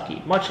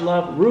Kentucky. Much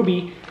love,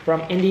 Ruby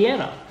from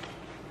Indiana.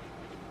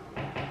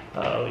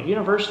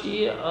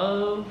 University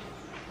of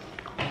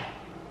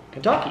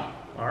Kentucky.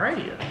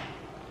 Alrighty then.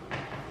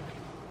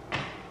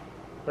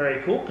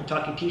 Very cool.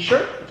 Kentucky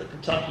t-shirt with the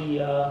Kentucky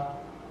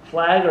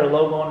flag or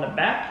logo on the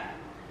back.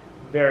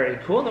 Very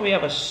cool. Then we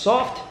have a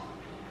soft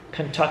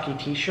Kentucky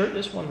t-shirt.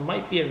 This one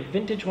might be a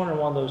vintage one or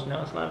one of those.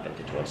 No, it's not a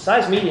vintage one.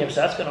 Size medium,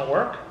 so that's going to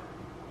work.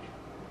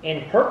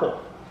 In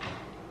purple.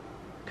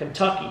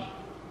 Kentucky.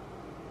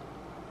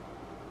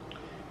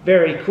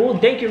 Very cool.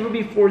 Thank you,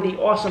 Ruby, for the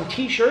awesome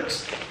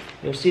t-shirts.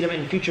 You'll see them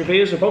in future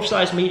videos. They're both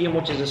size medium,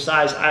 which is the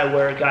size I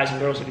wear, guys and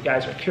girls. If you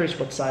guys are curious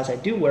what size I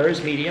do wear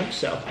is medium.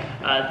 So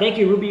thank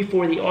you, Ruby,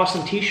 for the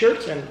awesome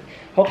t-shirts, and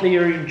hopefully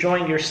you're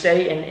enjoying your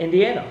stay in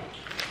Indiana.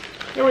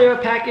 Here we have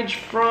a package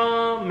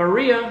from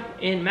Maria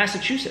in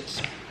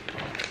Massachusetts.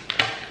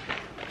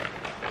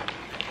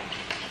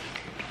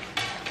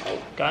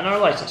 Oh, got our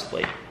license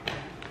plate.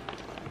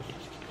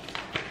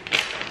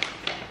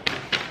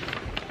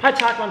 Hi,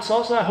 Taco and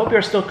Salsa. I hope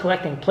you're still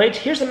collecting plates.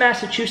 Here's a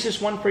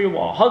Massachusetts one for your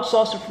wall. Hug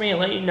Salsa for me and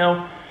let you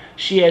know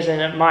she is an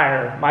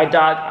admirer. My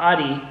dog,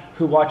 Adi,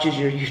 who watches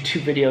your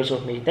YouTube videos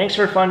with me. Thanks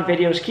for fun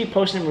videos. Keep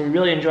posting. We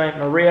really enjoy it.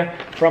 Maria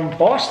from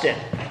Boston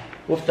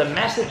with the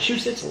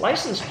Massachusetts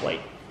license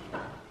plate.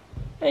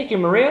 Thank you,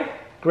 Maria.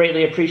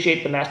 Greatly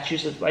appreciate the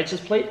Massachusetts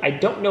license plate. I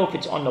don't know if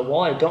it's on the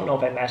wall. I don't know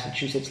if I have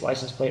Massachusetts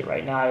license plate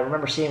right now. I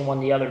remember seeing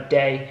one the other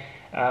day.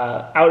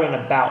 Out and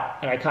about,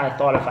 and I kind of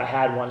thought if I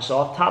had one. So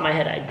off the top of my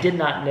head, I did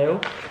not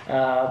know.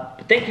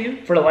 But thank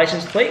you for the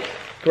license plate.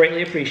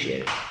 Greatly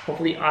appreciate it.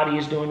 Hopefully Adi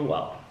is doing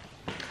well.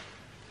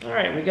 All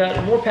right, we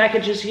got more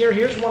packages here.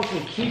 Here's one from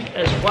Keith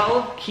as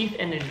well. Keith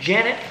and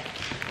Janet.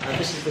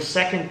 This is the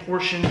second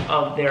portion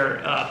of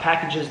their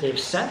packages they've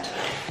sent.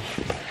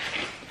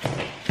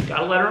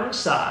 Got a letter on the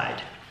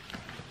side.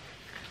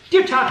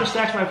 Dear Taco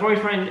Stacks, my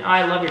boyfriend and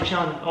I love your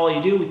channel and all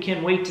you do. We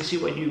can't wait to see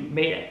what you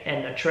made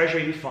and the treasure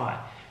you find.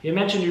 You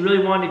mentioned you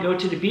really wanted to go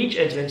to the beach.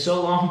 It's been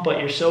so long, but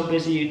you're so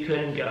busy you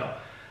couldn't go.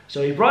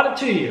 So he brought it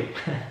to you.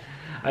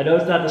 I know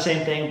it's not the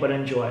same thing, but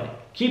enjoy.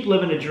 Keep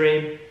living the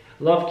dream.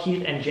 Love,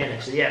 Keith and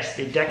Janet. So yes,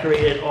 they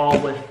decorated it all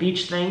with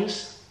beach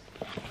things.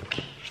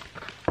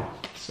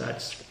 So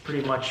that's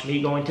pretty much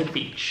me going to the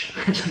beach.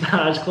 It's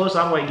about as close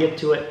I'm going to get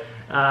to it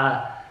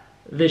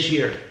this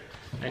year.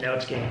 I know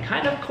it's getting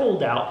kind of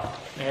cold out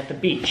at the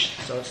beach,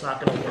 so it's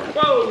not going to work.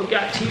 Whoa, we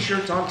got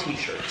t-shirts on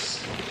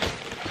t-shirts.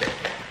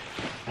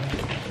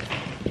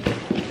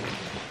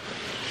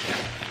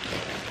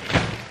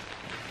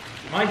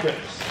 My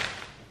goodness.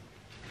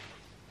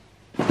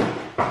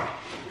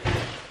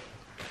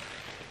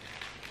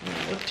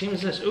 team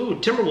is this? Ooh,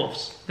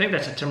 Timberwolves. I think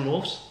that's a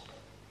Timberwolves.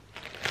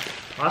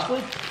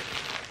 Possibly?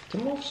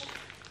 Timberwolves?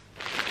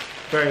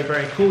 Very,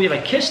 very cool. We have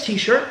a Kiss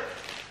t-shirt.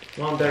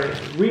 One of their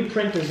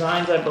reprint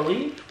designs, I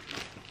believe.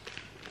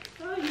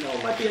 You know,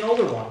 it might be an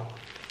older one.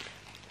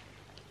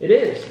 It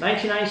is,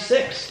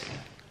 1996.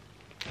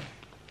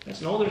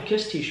 That's an older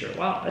Kiss t-shirt.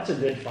 Wow, that's a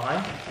good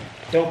find.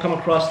 Don't come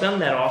across them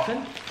that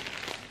often.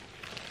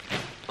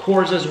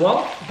 Coors as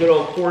well. Good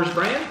old Coors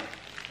brand.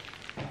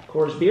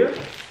 Coors beer.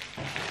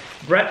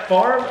 Brett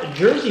Favre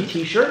jersey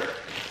t-shirt.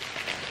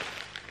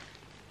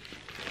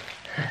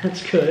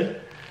 That's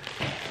good.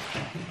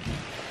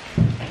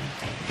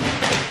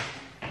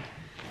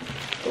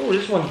 Oh,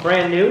 this one's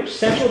brand new.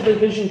 Central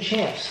Division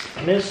champs,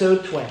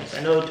 Minnesota Twins.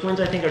 I know the Twins,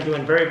 I think, are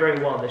doing very,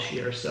 very well this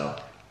year,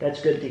 so that's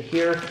good to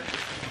hear.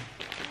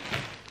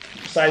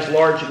 Size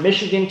large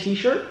Michigan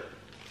t-shirt.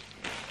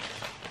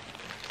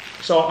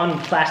 So I'll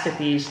unplastic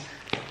these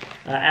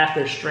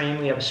after stream.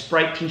 We have a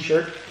Sprite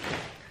t-shirt.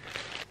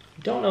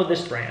 Don't know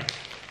this brand.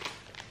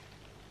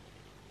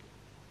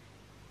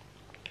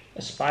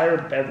 Aspire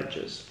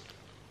Beverages.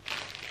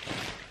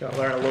 Gonna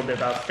learn a little bit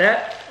about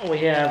that. We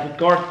have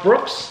Garth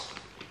Brooks.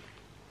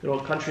 Good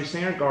old country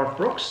singer, Garth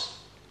Brooks.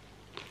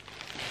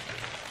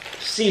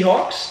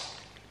 Seahawks.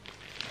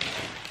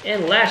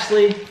 And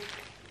lastly,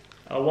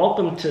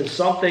 welcome to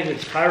something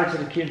that's Pirates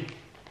of the Kid.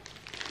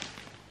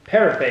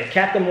 Parrot Bay,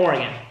 Captain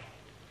Morgan.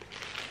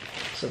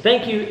 So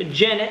thank you,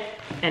 Janet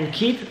and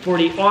Keith, for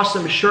the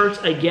awesome shirts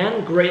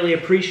again. Greatly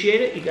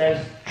appreciate it. You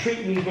guys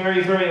treat me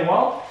very, very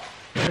well.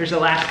 There's the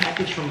last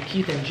package from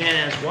Keith and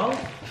Janet as well.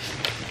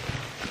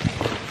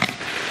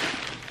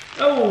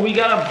 Oh, we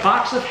got a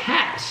box of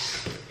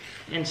hats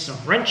and some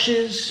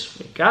wrenches.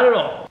 We got it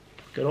all.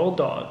 Good old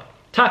dog.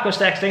 Taco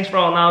Stacks, thanks for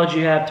all the knowledge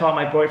you have taught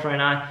my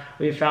boyfriend and I.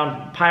 We've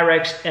found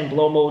Pyrex and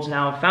blow molds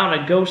now.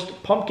 Found a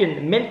ghost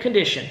pumpkin mint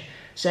condition.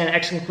 Send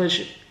excellent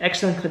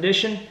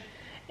condition.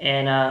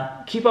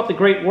 And keep up the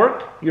great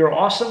work. You're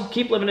awesome.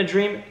 Keep living a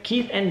dream.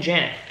 Keith and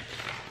Janet.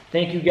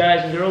 Thank you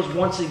guys and girls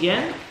once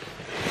again.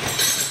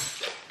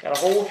 Got a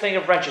whole thing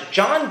of wrenches.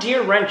 John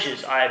Deere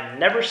wrenches. I've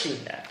never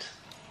seen that.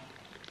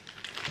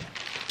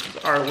 These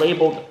are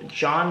labeled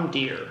John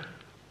Deere.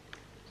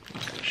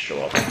 Show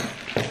up.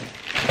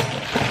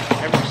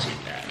 Never seen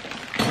that.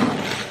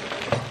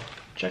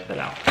 Check that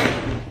out.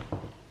 I'm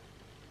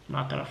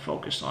not going to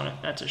focus on it.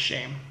 That's a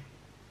shame.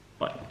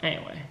 But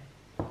anyway.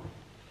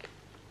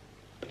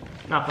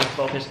 Not going to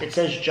focus. It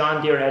says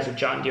John Deere. It has a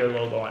John Deere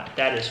logo on it.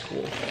 That is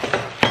cool.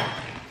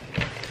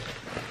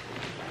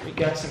 We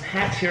got some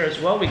hats here as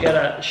well. We got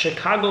a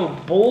Chicago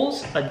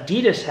Bulls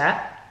Adidas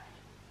hat.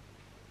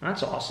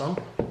 That's awesome.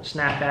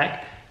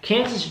 Snapback.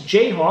 Kansas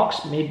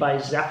Jayhawks made by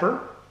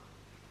Zephyr.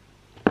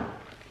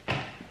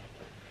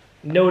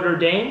 Notre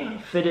Dame,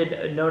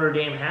 fitted Notre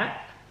Dame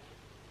hat.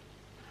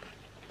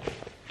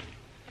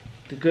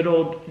 The good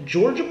old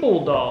Georgia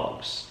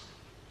Bulldogs.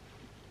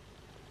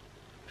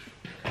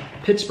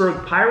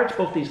 Pittsburgh Pirates,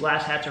 both these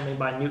last hats are made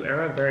by New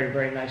Era. Very,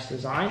 very nice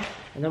design.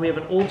 And then we have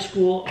an old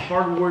school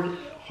hardwood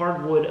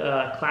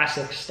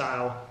classic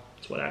style.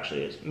 That's what it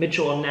actually is.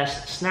 Mitchell and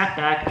Ness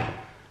snapback.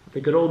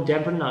 The good old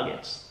Denver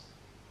Nuggets.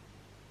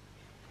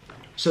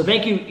 So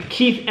thank you,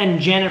 Keith and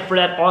Janet, for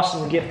that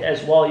awesome gift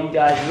as well. You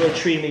guys really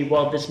treated me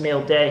well this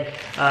mail day.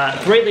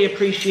 Greatly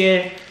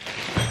appreciate it.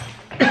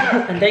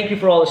 And thank you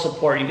for all the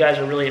support. You guys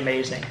are really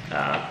amazing.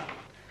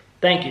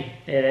 Thank you.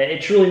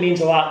 It truly means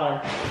a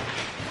lot when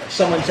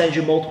someone sends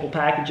you multiple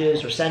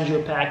packages or sends you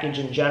a package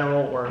in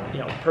general, or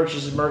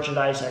purchases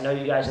merchandise. I know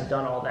you guys have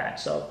done all that.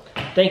 So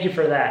thank you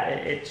for that.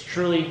 It's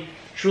truly,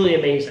 truly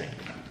amazing.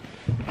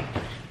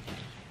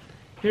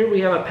 Here we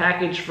have a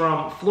package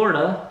from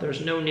Florida.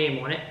 There's no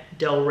name on it.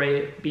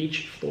 Delray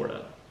Beach,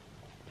 Florida.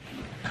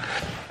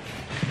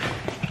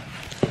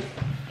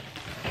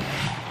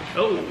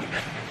 Oh,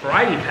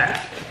 variety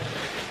pack.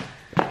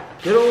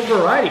 Good old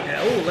variety pack.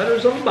 Oh,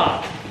 letters on the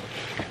bottom.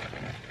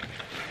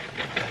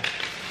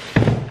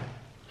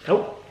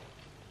 Nope.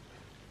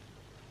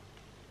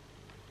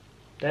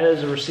 That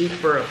is a receipt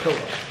for a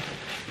pillow.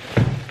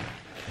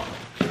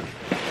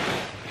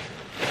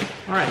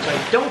 All right, so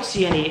I don't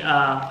see any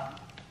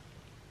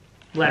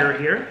letter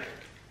here.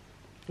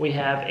 We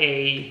have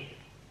a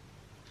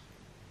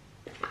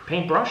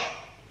paintbrush.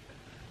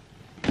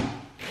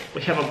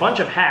 We have a bunch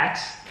of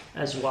hats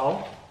as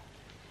well.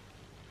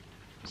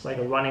 It's like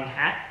a running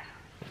hat.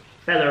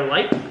 Feather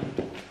Light.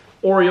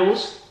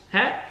 Orioles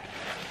hat.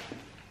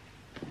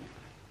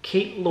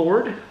 Kate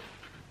Lord.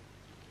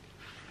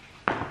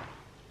 And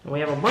we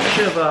have a bunch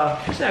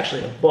of, it's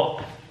actually a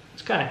book.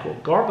 It's kind of cool.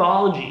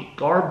 Garbology,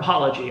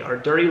 Our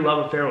Dirty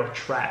Love Affair with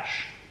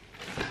Trash.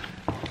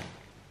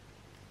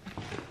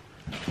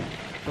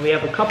 And we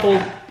have a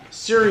couple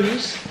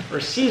series or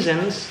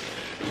seasons.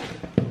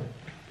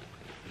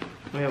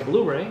 We have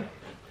Blu-ray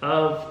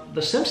of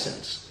The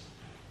Simpsons.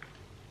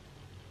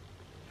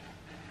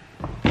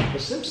 The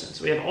Simpsons.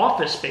 We have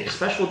Office Space,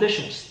 special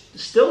editions,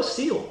 still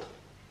sealed.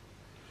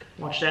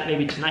 Watch that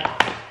maybe tonight.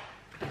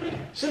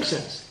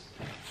 Simpsons.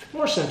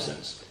 More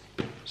Simpsons.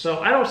 So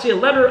I don't see a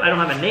letter. I don't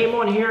have a name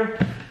on here.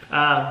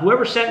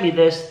 Whoever sent me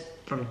this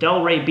from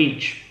Delray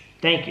Beach,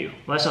 thank you.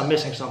 Unless I'm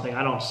missing something,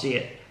 I don't see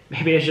it.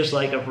 Maybe it's just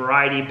like a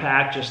variety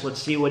pack, just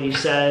let's see what he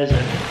says.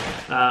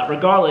 And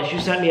regardless, you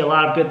sent me a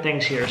lot of good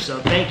things here. So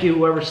thank you,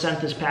 whoever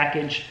sent this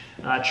package.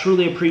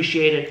 Truly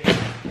appreciate it.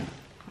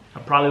 I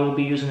probably will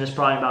be using this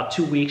probably in about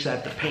 2 weeks. I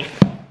have to paint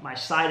my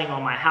siding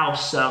on my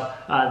house. So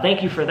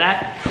thank you for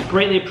that.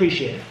 Greatly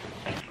appreciate it.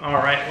 All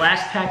right,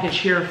 last package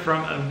here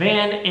from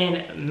Van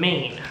in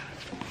Maine.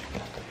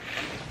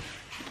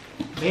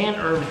 Van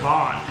or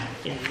Vaughn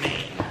in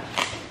Maine.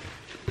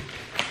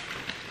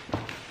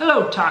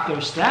 Hello, Taco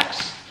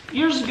Stacks.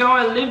 Years ago,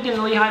 I lived in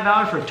the Lehigh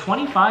Valley for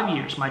 25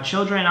 years. My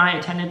children and I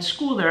attended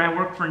school there and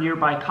worked for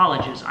nearby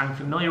colleges. I'm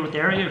familiar with the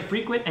area,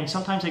 frequent, and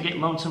sometimes I get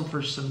lonesome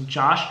for some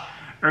Josh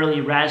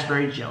Early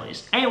raspberry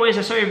jellies. Anyways,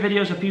 I saw your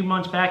videos a few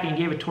months back and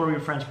gave a tour of your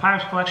friend's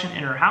Pirates collection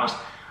in her house.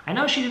 I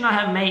know she did not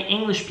have many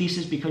English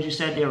pieces because you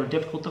said they were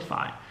difficult to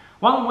find.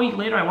 1 week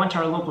later, I went to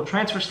our local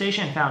transfer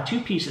station and found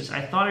 2 pieces.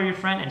 I thought of your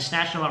friend and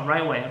snatched them up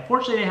right away.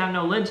 Unfortunately, they have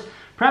no lids.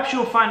 Perhaps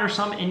you'll find her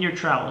some in your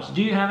travels.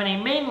 Do you have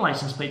any Maine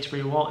license plates for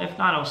you? Well, if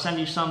not, I'll send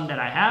you some that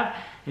I have.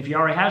 If you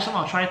already have some,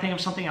 I'll try to think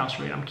of something else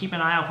for you. I'm keeping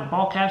an eye out for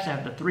ball caps that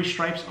have the 3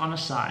 stripes on the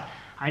side.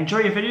 I enjoy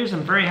your videos.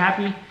 I'm very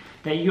happy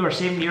that you are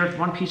saving the earth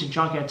 1 piece of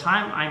junk at a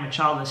time. I am a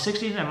child of the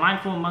 60s and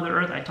mindful of Mother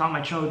Earth. I taught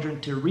my children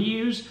to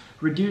reuse,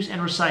 reduce,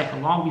 and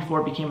recycle long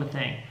before it became a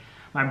thing.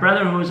 My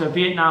brother, who is a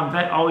Vietnam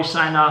vet, always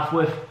signed off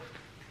with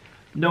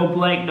no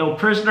blank, no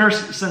prisoners.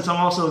 Since I'm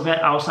also a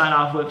vet, I will sign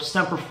off with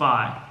Semper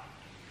Fi.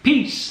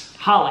 Peace.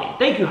 Holly.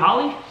 Thank you,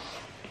 Holly.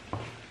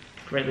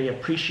 Greatly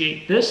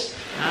appreciate this.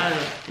 I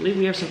believe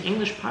we have some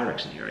English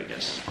Pyrex in here, I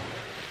guess.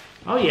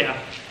 Oh, yeah.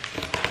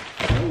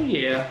 Oh,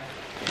 yeah.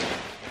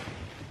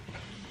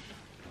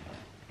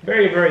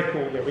 Very, very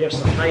cool here. We have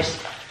some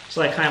nice, it's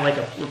like kind of like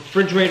a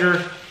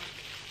refrigerator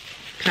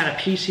kind of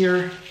piece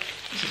here.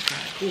 This is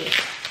kind of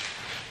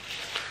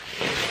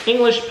cool.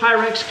 English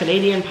Pyrex,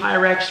 Canadian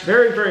Pyrex.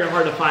 Very, very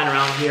hard to find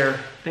around here.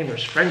 I think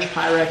there's French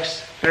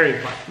Pyrex.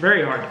 Very,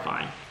 very hard to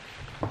find.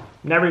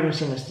 Never even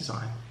seen this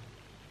design.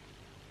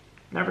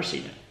 Never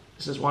seen it.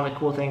 This is one of the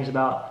cool things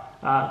about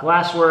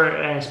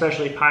glassware, and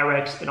especially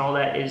Pyrex and all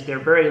that, is they're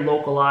very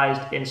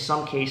localized in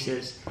some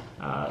cases.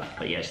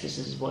 But yes, this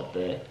is what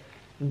the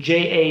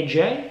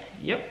JAJ,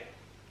 yep,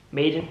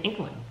 made in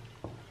England.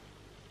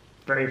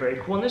 Very, very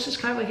cool. And this is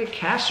kind of like a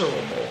casserole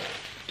bowl.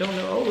 Don't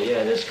know, oh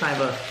yeah, it is kind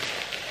of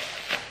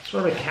a,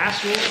 sort of a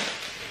casserole.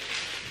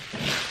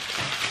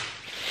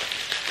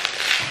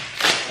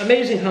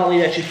 Amazing, Holly,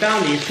 that you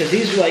found these, because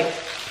these are like,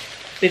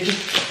 they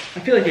just,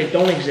 I feel like they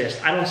don't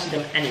exist. I don't see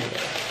them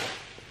anywhere.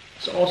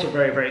 So also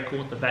very, very cool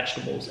with the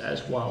vegetables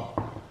as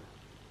well.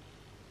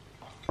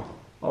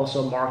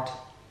 Also marked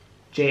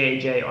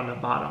JAJ on the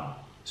bottom.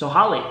 So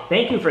Holly,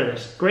 thank you for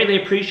this.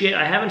 Greatly appreciate it.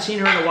 I haven't seen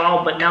her in a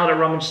while, but now that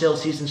rummage sale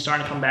season's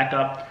starting to come back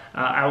up,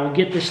 I will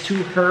get this to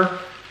her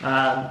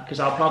because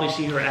I'll probably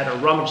see her at a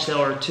rummage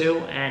sale or 2,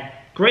 and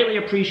greatly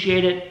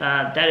appreciate it.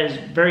 That is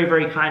very,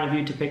 very kind of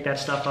you to pick that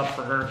stuff up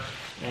for her.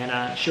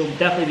 And she'll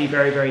definitely be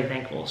very, very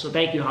thankful. So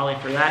thank you, Holly,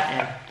 for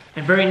that.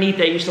 And very neat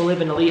that you used to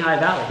live in the Lehigh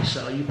Valley.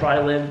 So you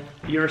probably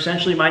you're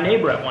essentially my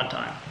neighbor at one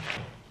time.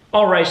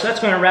 All right, so that's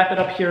going to wrap it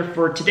up here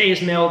for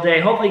today's mail day.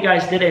 Hopefully you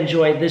guys did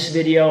enjoy this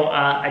video.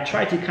 I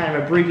tried to kind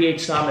of abbreviate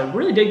some. It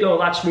really did go a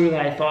lot smoother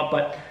than I thought.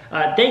 But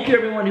thank you,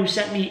 everyone who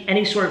sent me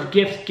any sort of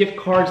gift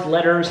cards,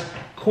 letters,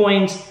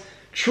 coins.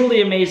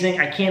 Truly amazing.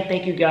 I can't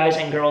thank you guys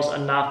and girls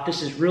enough.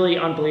 This is really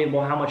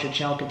unbelievable how much the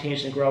channel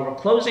continues to grow. We're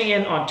closing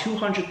in on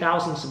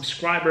 200,000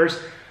 subscribers.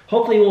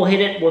 Hopefully we'll hit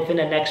it within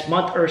the next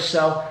month or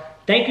so.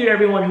 Thank you to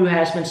everyone who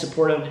has been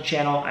supportive of the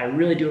channel. I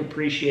really do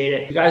appreciate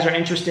it. If you guys are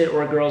interested,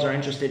 or girls are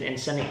interested in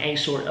sending any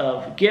sort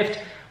of gift,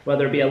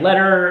 whether it be a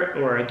letter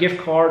or a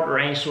gift card or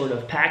any sort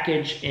of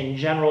package in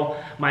general,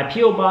 my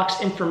P.O.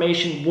 Box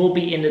information will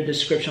be in the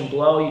description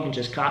below. You can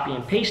just copy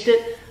and paste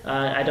it.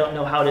 I don't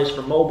know how it is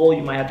for mobile.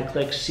 You might have to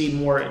click see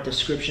more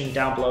description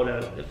down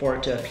below for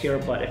it to appear,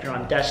 but if you're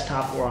on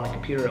desktop or on a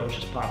computer, it'll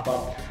just pop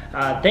up.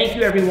 Thank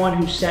you everyone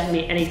who sent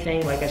me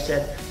anything. Like I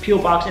said, P.O.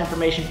 Box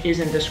information is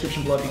in the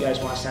description below if you guys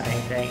want to send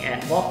anything.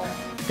 And well,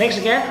 thanks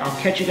again.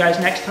 I'll catch you guys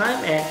next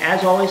time. And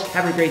as always,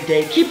 have a great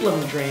day. Keep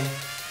living the dream.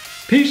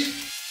 Peace.